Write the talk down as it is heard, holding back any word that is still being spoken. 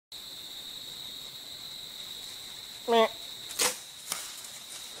Meh.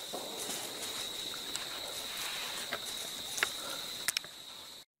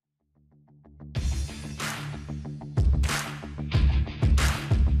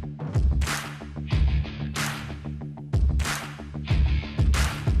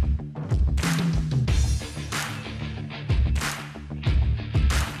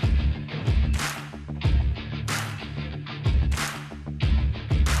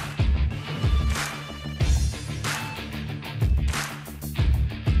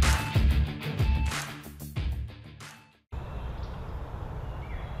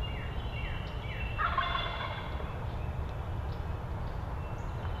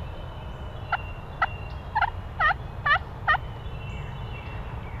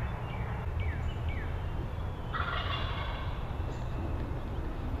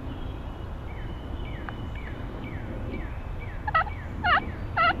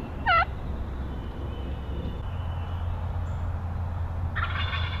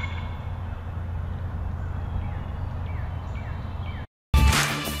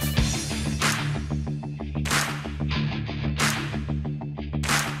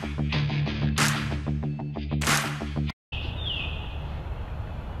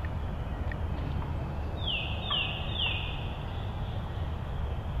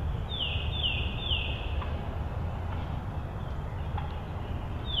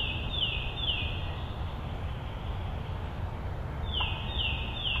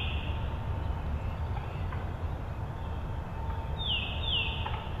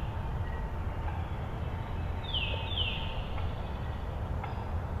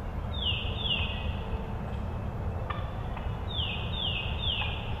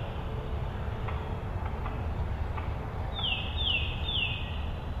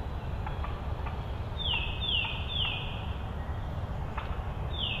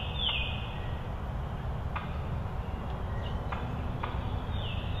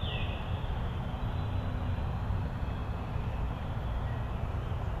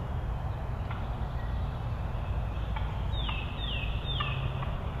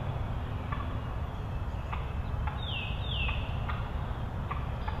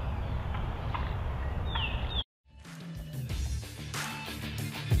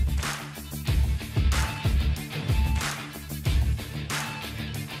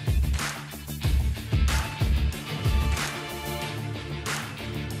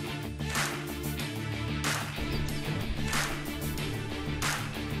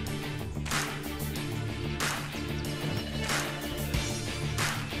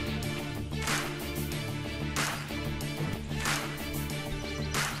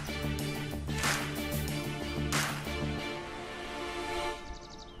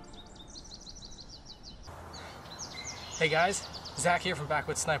 Hey guys, Zach here from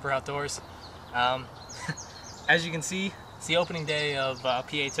Backwoods Sniper Outdoors. As you can see, it's the opening day of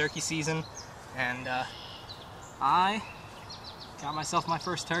PA turkey season, and I got myself my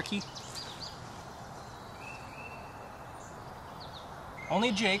first turkey. Only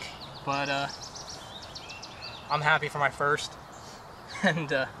Jake, but I'm happy for my first, and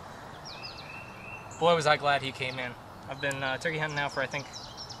boy was I glad he came in. I've been turkey hunting now for, I think,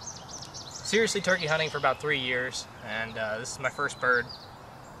 seriously turkey hunting for about 3 years, and this is my first bird.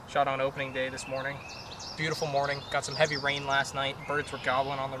 Shot on opening day this morning. Beautiful morning. Got some heavy rain last night. Birds were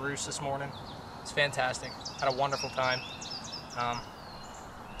gobbling on the roost this morning. It's fantastic. Had a wonderful time. I'm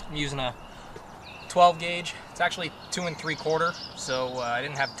using a 12 gauge. It's actually 2 3/4, so I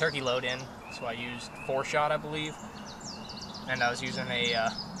didn't have turkey load in, so I used 4-shot, I believe. And I was using a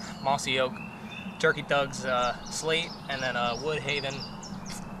Mossy Oak Turkey Thugs slate, and then a Woodhaven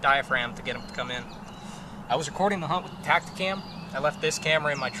diaphragm to get them to come in. I was recording the hunt with the Tacticam. I left this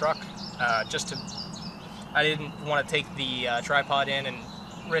camera in my truck I didn't want to take the tripod in and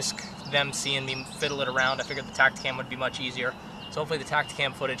risk them seeing me fiddle it around. I figured the Tacticam would be much easier. So hopefully the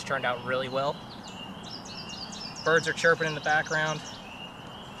Tacticam footage turned out really well. Birds are chirping in the background,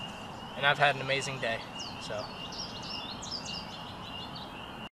 and I've had an amazing day. So.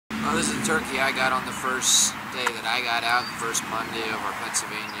 Well, this is a turkey I got on the first day that I got out, the first Monday of our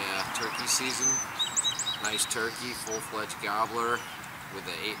Pennsylvania turkey season. Nice turkey, full-fledged gobbler with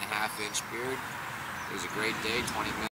an 8.5-inch beard. It was a great day, 20 minutes.